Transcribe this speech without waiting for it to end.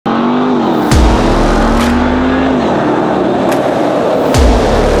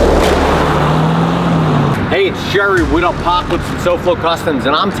Jerry with Apocalypse and SoFlo Customs,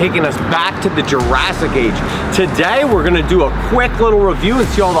 and I'm taking us back to the Jurassic Age. Today, we're gonna do a quick little review and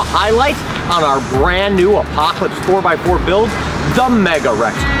see all the highlights on our brand new Apocalypse 4x4 build, the Mega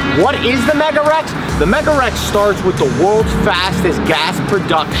Rexx. What is the Mega Rexx? The Mega Rexx starts with the world's fastest gas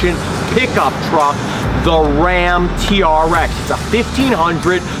production pickup truck, the Ram TRX. It's a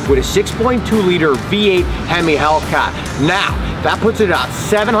 1500 with a 6.2 liter V8 Hemi Hellcat. Now, that puts it at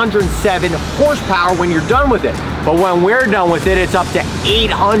 707 horsepower when you're done with it. But when we're done with it, it's up to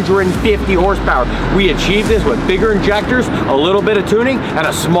 850 horsepower. We achieve this with bigger injectors, a little bit of tuning, and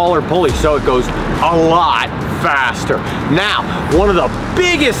a smaller pulley, so it goes a lot faster. Now, one of the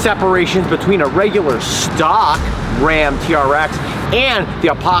biggest separations between a regular stock Ram TRX and the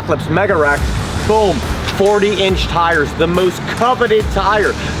Apocalypse Mega Rexx, boom, 40-inch tires, the most coveted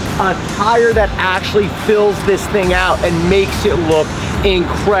tire. A tire that actually fills this thing out and makes it look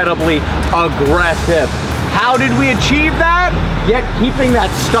incredibly aggressive. How did we achieve that? Yet keeping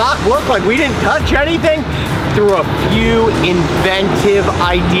that stock look like we didn't touch anything? Through a few inventive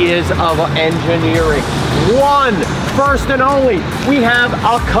ideas of engineering. One, first and only, we have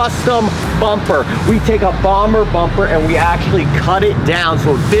a custom bumper. We take a bomber bumper and we actually cut it down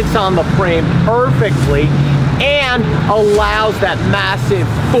so it fits on the frame perfectly and allows that massive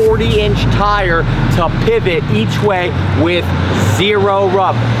 40-inch tire to pivot each way with zero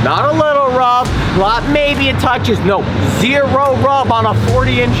rub. Not a little rub, not maybe it touches, no, zero rub on a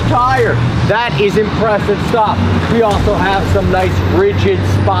 40-inch tire. That is impressive stuff. We also have some nice rigid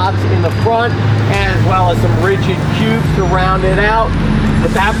spots in the front as well as some rigid cubes to round it out.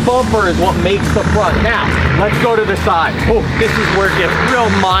 But that bumper is what makes the front. Now, let's go to the side. Oh, this is where it gets real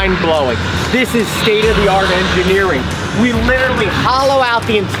mind-blowing. This is state-of-the-art engineering. We literally hollow out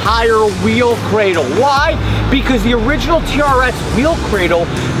the entire wheel cradle. Why? Because the original TRX wheel cradle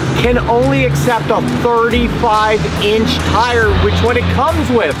can only accept a 35-inch tire, which what it comes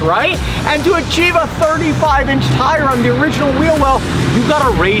with, right? And to achieve a 35-inch tire on the original wheel well, you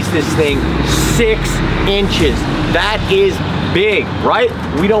gotta raise this thing 6 inches. That is big, right?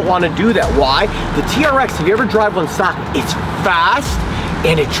 We don't want to do that. Why? The TRX, if you ever drive one stock, it's fast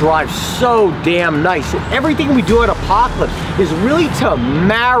and it drives so damn nice. And everything we do at Apocalypse is really to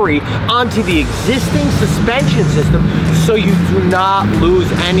marry onto the existing suspension system so you do not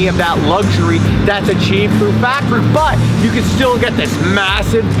lose any of that luxury that's achieved through factory, but you can still get this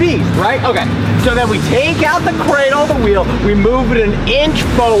massive beast, right? Okay, so then we take out the cradle, the wheel, we move it an inch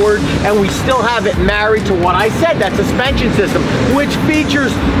forward, and we still have it married to what I said, that suspension system, which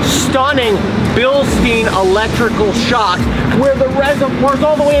features stunning Bilstein electrical shocks where the reservoir's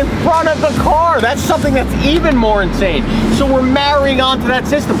all the way in front of the car. That's something that's even more insane. So we're marrying onto that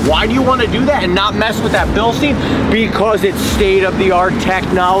system. Why do you want to do that and not mess with that Bilstein? Because it's state-of-the-art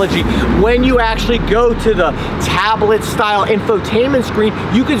technology. When you actually go to the tablet-style infotainment screen,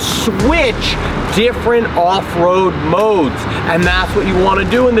 you can switch different off-road modes, and that's what you want to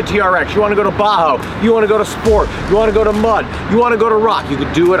do in the TRX. You want to go to Bajo, you want to go to Sport, you want to go to Mud, you want to go to Rock. You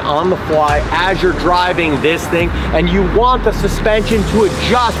could do it on the fly as you're driving this thing, and you want the suspension to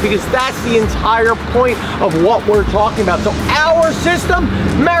adjust because that's the entire point of what we're talking about. So our system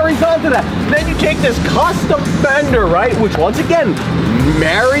marries onto that. Then you take this custom fender, right, which once again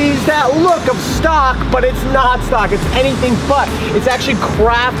marries that look of stock, but it's not stock, it's anything but. It's actually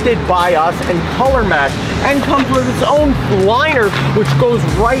crafted by us and color matched and comes with its own liner which goes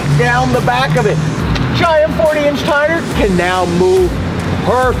right down the back of it. Giant 40-inch tire can now move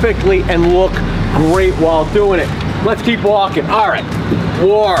perfectly and look great while doing it. Let's keep walking. All right,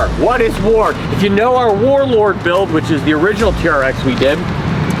 War. What is War? If you know our Warlord build, which is the original TRX we did,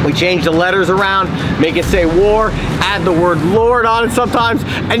 we changed the letters around, make it say War, add the word Lord on it sometimes,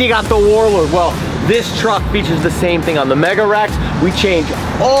 and you got the Warlord. Well, this truck features the same thing on the Mega Rexx. We change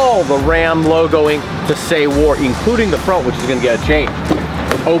all the Ram logoing to say War, including the front, which is gonna get a change.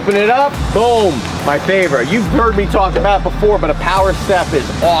 Open it up, boom, my favorite. You've heard me talk about it before, but a power step is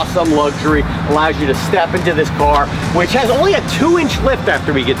awesome luxury. Allows you to step into this car, which has only a 2-inch lift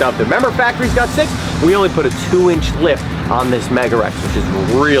after we get done. Remember, factory's got 6? We only put a 2-inch lift on this Mega Rexx, which is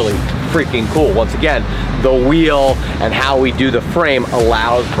really freaking cool. Once again, the wheel and how we do the frame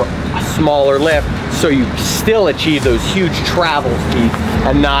allows for a smaller lift, so you still achieve those huge travel speeds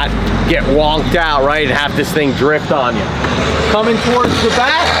and not get wonked out, right, and have this thing drift on you. Coming towards the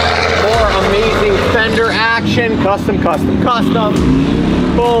back, more amazing fender action, custom.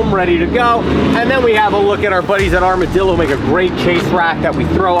 Boom, ready to go. And then we have a look at our buddies at Armadillo, make a great chase rack that we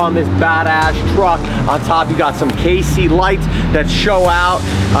throw on this badass truck. On top, you got some KC lights that show out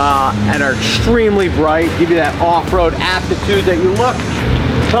and are extremely bright, give you that off-road aptitude that you look.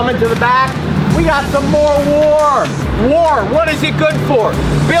 Coming to the back, We got some more war. War, what is it good for?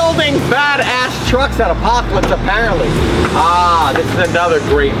 Building badass trucks at Apocalypse, apparently. Ah, this is another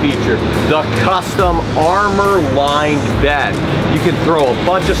great feature. The custom armor-lined bed. You can throw a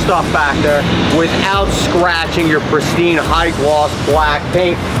bunch of stuff back there without scratching your pristine high-gloss black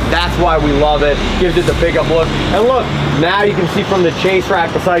paint. That's why we love it. Gives it the big up look. And look, now you can see from the chase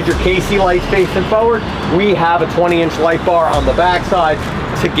rack beside your KC lights facing forward, we have a 20-inch light bar on the backside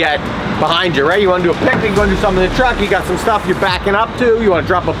to get behind you, right? You want to do a picnic, you want to do something in the truck, you got some stuff you're backing up to, you want to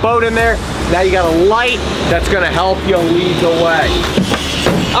drop a boat in there. Now you got a light that's going to help you lead the way.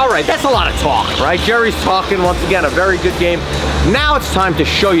 All right, that's a lot of talk, right? Jerry's talking once again, a very good game. Now it's time to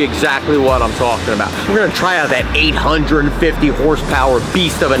show you exactly what I'm talking about. We're going to try out that 850 horsepower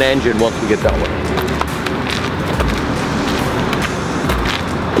beast of an engine once we get done with it.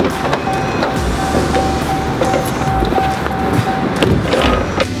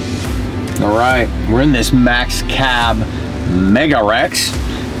 All right, we're in this max cab Mega Rexx,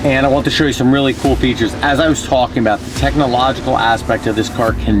 and I want to show you some really cool features. As I was talking about, the technological aspect of this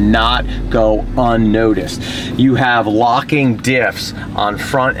car cannot go unnoticed. You have locking diffs on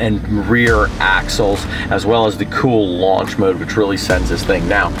front and rear axles, as well as the cool launch mode, which really sends this thing.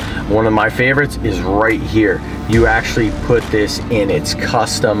 Now, one of my favorites is right here. You actually put this in its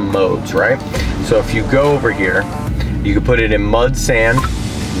custom modes, right? So if you go over here, you can put it in mud, sand,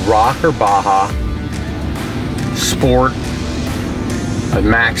 rock or Baja, sport, a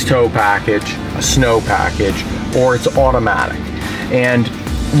max tow package, a snow package, or it's automatic. And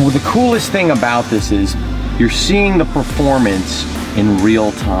the coolest thing about this is you're seeing the performance in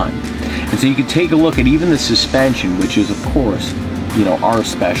real time. And so you can take a look at even the suspension, which is of course, you know, our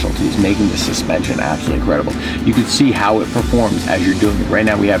specialty is making the suspension absolutely incredible. You can see how it performs as you're doing it. Right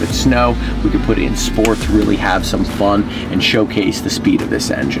now we have it snow, we could put it in sport to really have some fun and showcase the speed of this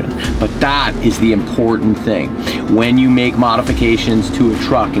engine. But that is the important thing. When you make modifications to a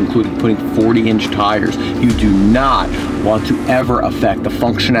truck, including putting 40-inch tires, you do not want to ever affect the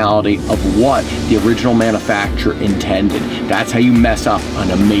functionality of what the original manufacturer intended. That's how you mess up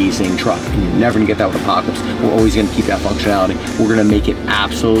an amazing truck. And you're never gonna get that with Apocalypse. We're always gonna keep that functionality. We're gonna make it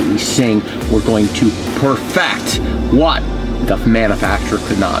absolutely sing. We're going to perfect what the manufacturer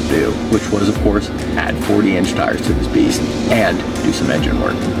could not do, which was, of course, add 40-inch tires to this beast and do some engine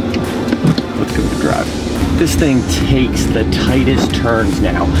work. Let's give it a drive. This thing takes the tightest turns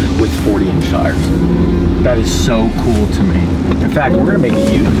now with 40-inch tires. That is so cool to me. In fact, we're gonna make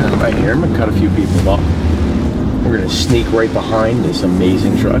a U-turn right here. I'm gonna cut a few people off. We're gonna sneak right behind this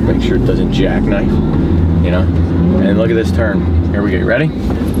amazing truck, make sure it doesn't jackknife, you know? And look at this turn. Here we go, you ready?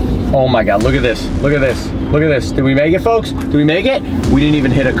 Oh my God, look at this, look at this, look at this. Did we make it, folks? Did we make it? We didn't even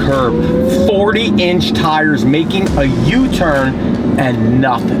hit a curb. 40-inch tires making a U-turn and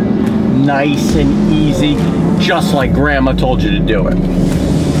nothing. Nice and easy, just like Grandma told you to do it.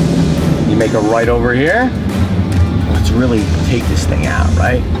 You make a right over here. Let's really take this thing out,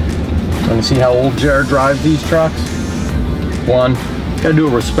 right? Want to see how old Jared drives these trucks? One, gotta do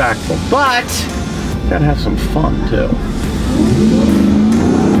it respectful, but gotta have some fun too.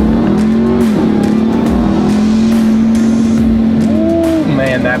 Ooh,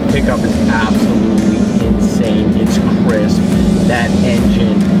 man, that pickup is absolutely insane. It's crisp. That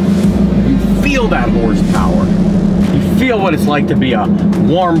engine, you feel that horsepower. You feel what it's like to be a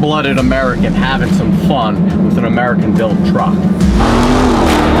warm-blooded American having some fun with an American-built truck.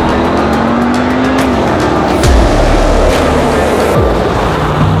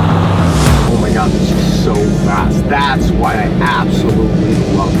 Oh my God, this is so fast. That's why I absolutely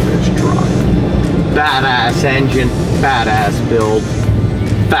love this truck. Badass engine, badass build,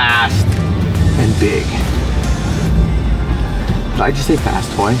 fast and big. Did I just say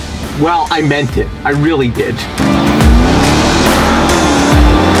fast twice? Well, I meant it. I really did.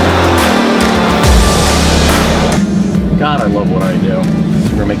 God, I love what I do.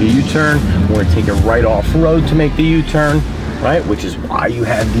 So we're gonna make a U-turn. We're gonna take it right off-road to make the U-turn, right? Which is why you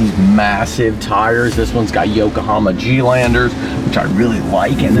have these massive tires. This one's got Yokohama G-Landers, which I really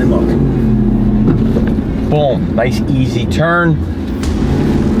like. And then look, boom, nice easy turn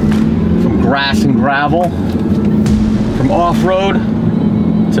from grass and gravel, from off-road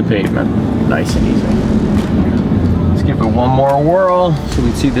to pavement, nice and easy. Let's give it one more whirl so we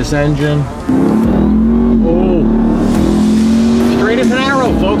can see this engine. Oh, straight as an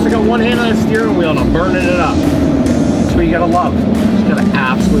arrow, folks. I got one hand on the steering wheel and I'm burning it up. That's what you gotta love. You gotta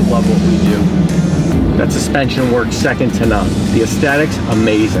absolutely love what we do. That suspension works second to none. The aesthetics,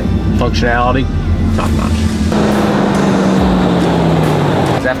 amazing. Functionality, top notch.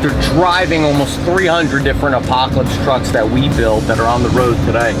 is, after driving almost 300 different Apocalypse trucks that we build that are on the road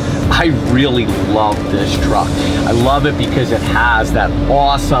today, I really love this truck. I love it because it has that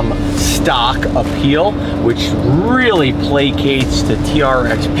awesome stock appeal, which really placates to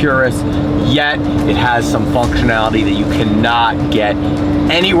TRX purists, yet it has some functionality that you cannot get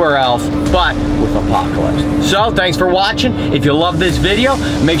anywhere else but with Apocalypse. So thanks for watching. If you love this video,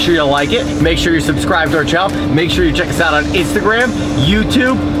 make sure you like it, make sure you subscribe to our channel, make sure you check us out on Instagram,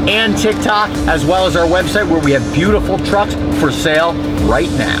 YouTube, and TikTok, as well as our website where we have beautiful trucks for sale right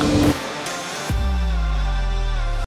now.